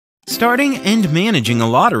Starting and managing a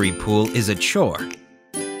lottery pool is a chore.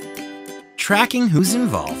 Tracking who's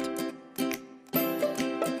involved.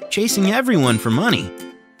 Chasing everyone for money.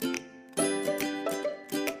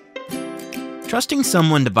 Trusting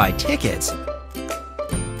someone to buy tickets.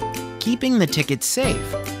 Keeping the tickets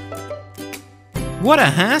safe. What a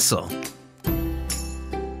hassle!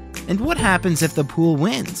 And what happens if the pool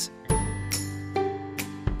wins?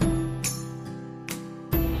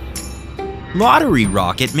 Lottery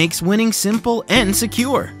Rocket makes winning simple and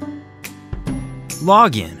secure.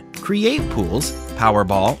 Log in, create pools,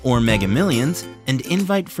 Powerball or Mega Millions, and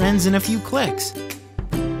invite friends in a few clicks.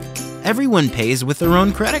 Everyone pays with their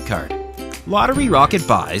own credit card. Lottery Rocket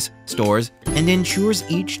buys, stores, and insures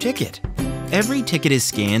each ticket. Every ticket is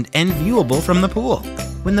scanned and viewable from the pool.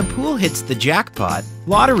 When the pool hits the jackpot,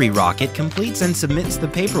 Lottery Rocket completes and submits the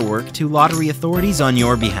paperwork to lottery authorities on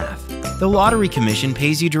your behalf. The Lottery Commission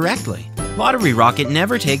pays you directly. Lottery Rocket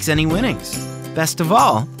never takes any winnings. Best of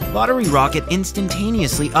all, Lottery Rocket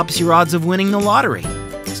instantaneously ups your odds of winning the lottery.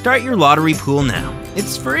 Start your lottery pool now.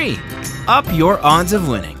 It's free. Up your odds of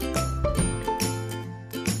winning.